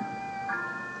 hopefully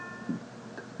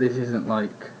this isn't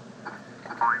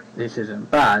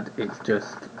bad, it's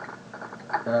just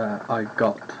I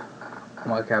got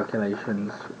my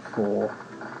calculations for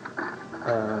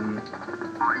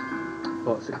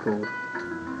what's it called,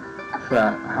 for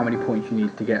how many points you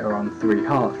need to get her on 3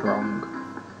 hearts wrong.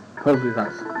 Hopefully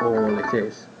that's all it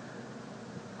is.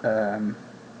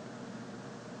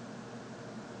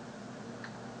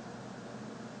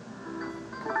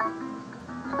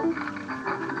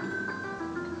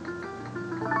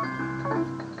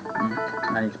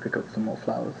 I need to pick up some more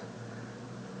flowers.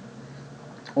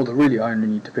 Although really I only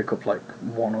need to pick up like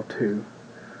 1 or 2.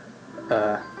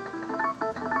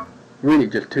 Really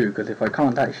just 2, because if I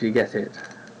can't actually get it,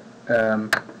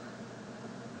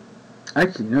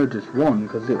 actually no, just 1,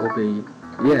 because it will be,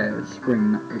 yeah, it's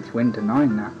spring, it's winter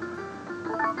 9 now.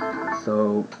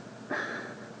 So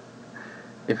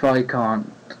if I can't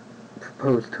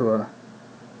propose to her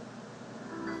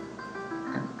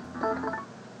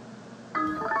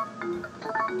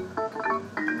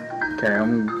Okay,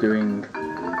 I'm doing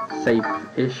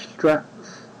safe-ish strats.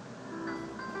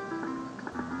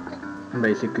 And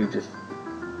basically just,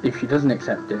 if she doesn't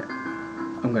accept it,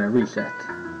 I'm going to reset.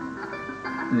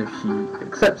 And if she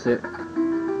accepts it,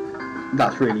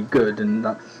 that's really good, and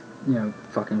that's, you know,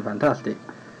 fucking fantastic.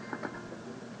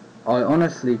 I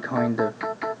honestly kind of...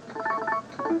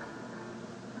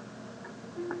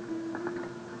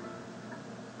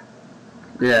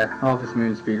 Yeah, Harvest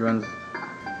Moon speedruns.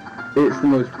 It's the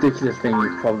most ridiculous thing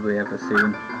you've probably ever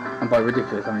seen. And by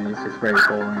ridiculous, I mean it's just very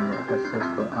boring and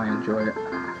repetitive, but I enjoy it.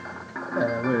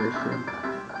 Where is she?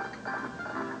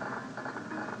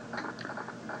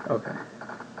 Okay.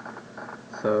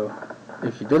 So,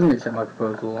 if she doesn't accept my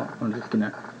proposal, I'm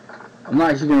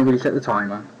not actually gonna reset the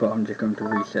timer, but I'm just going to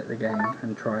reset the game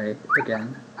and try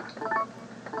again.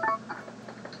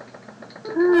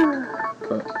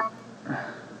 But,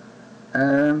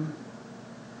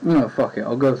 no, fuck it,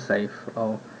 I'll go safe.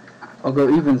 I'll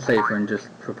go even safer and just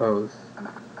propose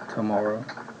tomorrow.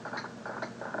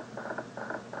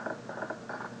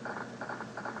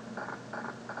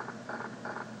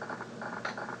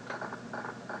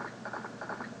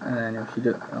 And then if she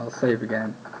I'll save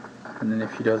again. And then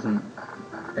if she doesn't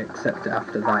accept it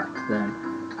after that, then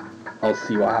I'll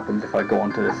see what happens if I go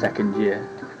on to the second year.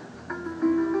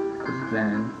 Because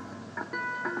then,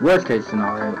 worst case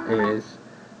scenario is,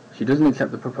 she doesn't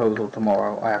accept the proposal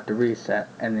tomorrow, I have to reset,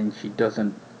 and then she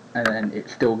doesn't, and then it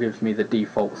still gives me the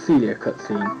default Celia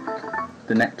cutscene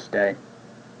the next day.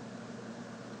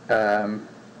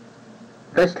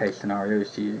 Best case scenario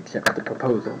is she accepts the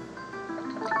proposal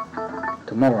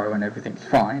tomorrow and everything's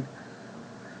fine.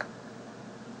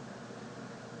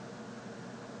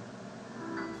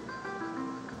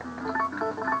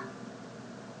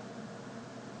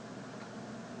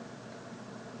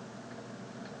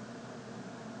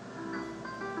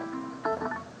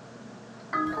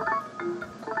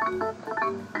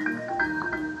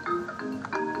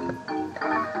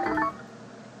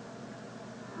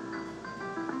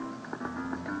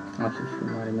 That's just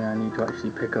reminding me I need to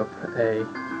actually pick up a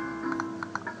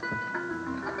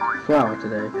flower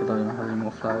today because I don't have any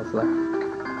more flowers left.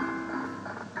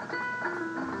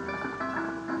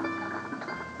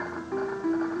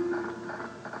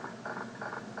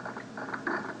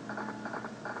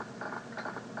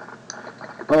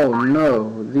 Oh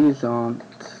no, these aren't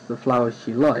the flowers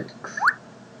she likes.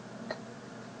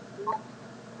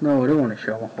 No, I don't want to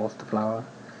show my horse the flower.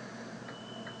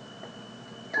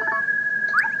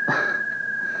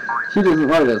 She doesn't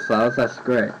like those flowers, that's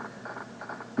great.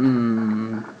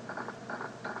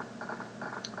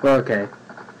 Well, okay.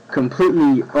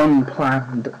 Completely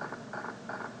unplanned,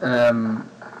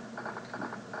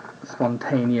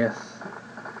 spontaneous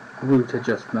route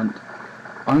adjustment.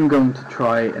 I'm going to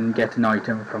try and get an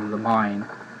item from the mine.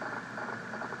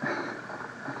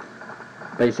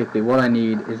 Basically, what I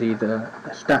need is either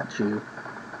a statue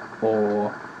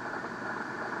or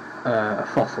a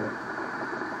fossil.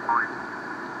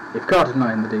 If Carter's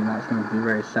not in the dig, that's going to be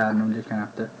very sad, and I'm just going to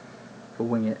have to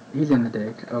wing it. He's in the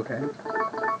dig, okay.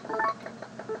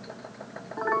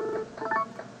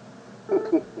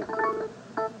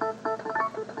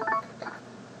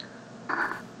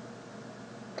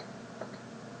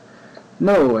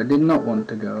 No, I did not want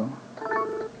to go.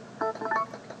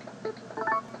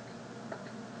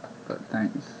 But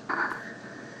thanks.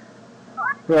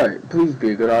 Right, please be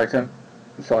a good item,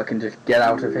 so I can just get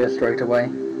out of here straight away.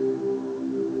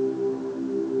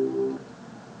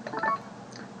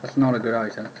 That's not a good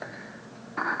item.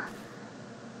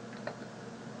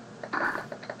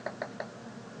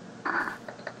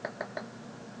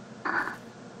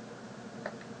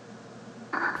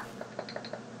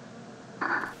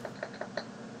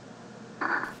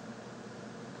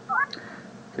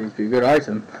 Please be a good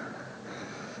item.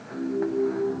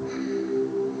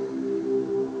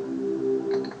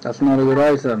 That's not a good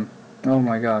item. Oh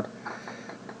my god.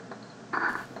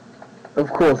 Of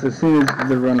course, as soon as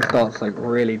the run starts, like,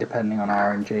 really depending on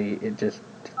RNG, it just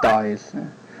dies.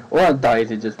 Or it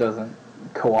dies, it just doesn't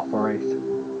cooperate.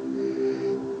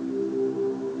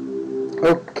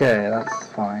 Okay, that's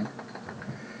fine.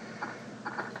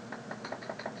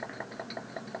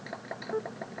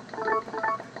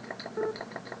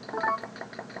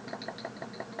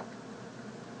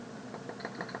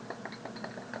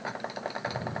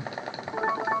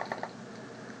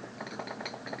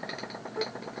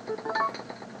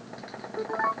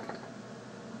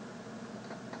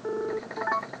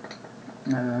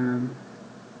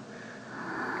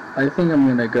 I think I'm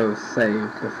gonna go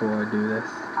save before I do this.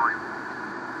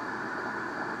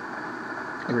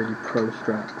 Really pro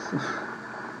strats.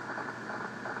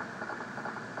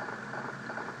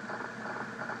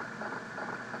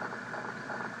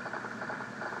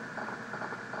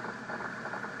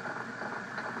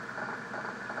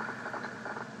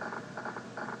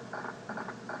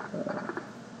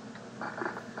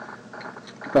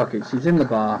 Fuck it, she's in the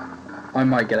bar. I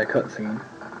might get a cutscene,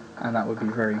 and that would be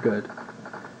very good.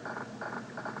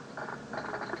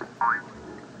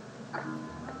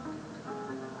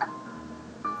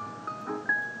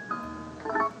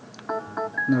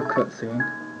 No cutscene.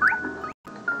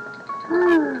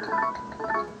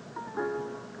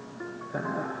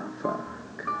 Fuck.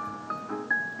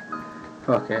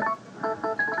 Fuck it.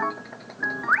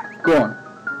 Go on.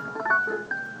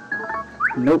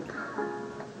 Nope.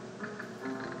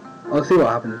 I'll see what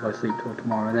happens if I sleep till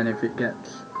tomorrow, and then if it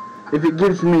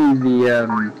gives me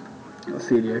the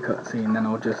Celia cutscene, then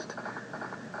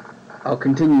I'll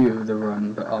continue the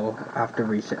run, but I'll have to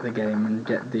reset the game and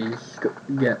get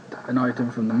an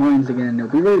item from the mines again.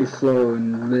 It'll be really slow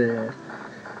and bleh.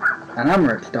 And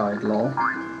Amric's died, lol.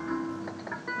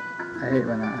 I hate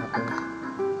when that happens.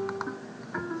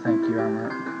 Thank you,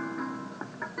 Amric.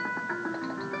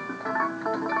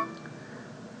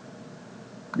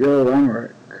 Yo,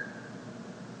 Amric.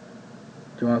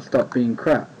 Do you want to stop being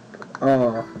crap?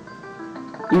 Oh,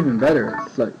 even better,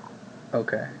 it's like,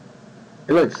 okay.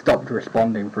 It like stopped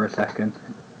responding for a second.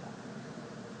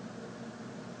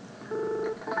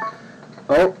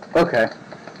 Oh, okay.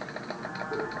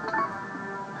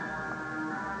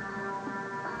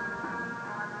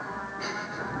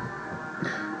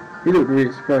 You look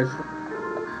really surprised.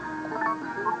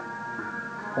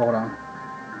 Hold on.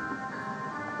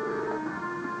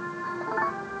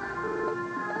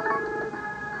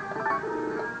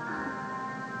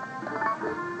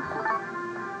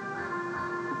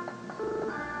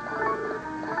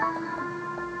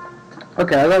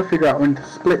 Okay, I gotta figure out when to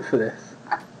split for this.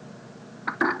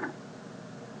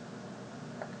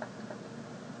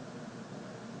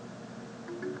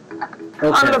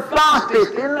 Okay. I'm the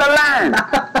fastest in the land!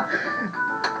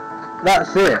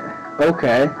 That's it.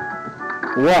 Okay.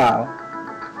 Wow.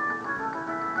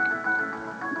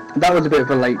 That was a bit of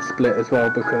a late split as well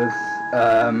because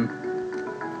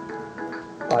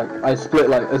like I split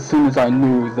like as soon as I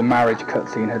knew the marriage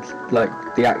cutscene had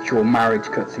the actual marriage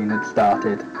cutscene had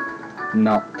started.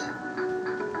 Not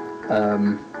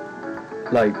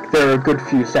like there are a good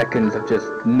few seconds of just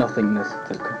nothingness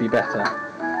that could be better.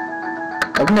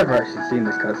 I've never actually seen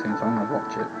this cutscene, so I'm gonna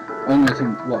watch it. I'm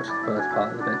gonna watch the first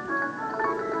part of it.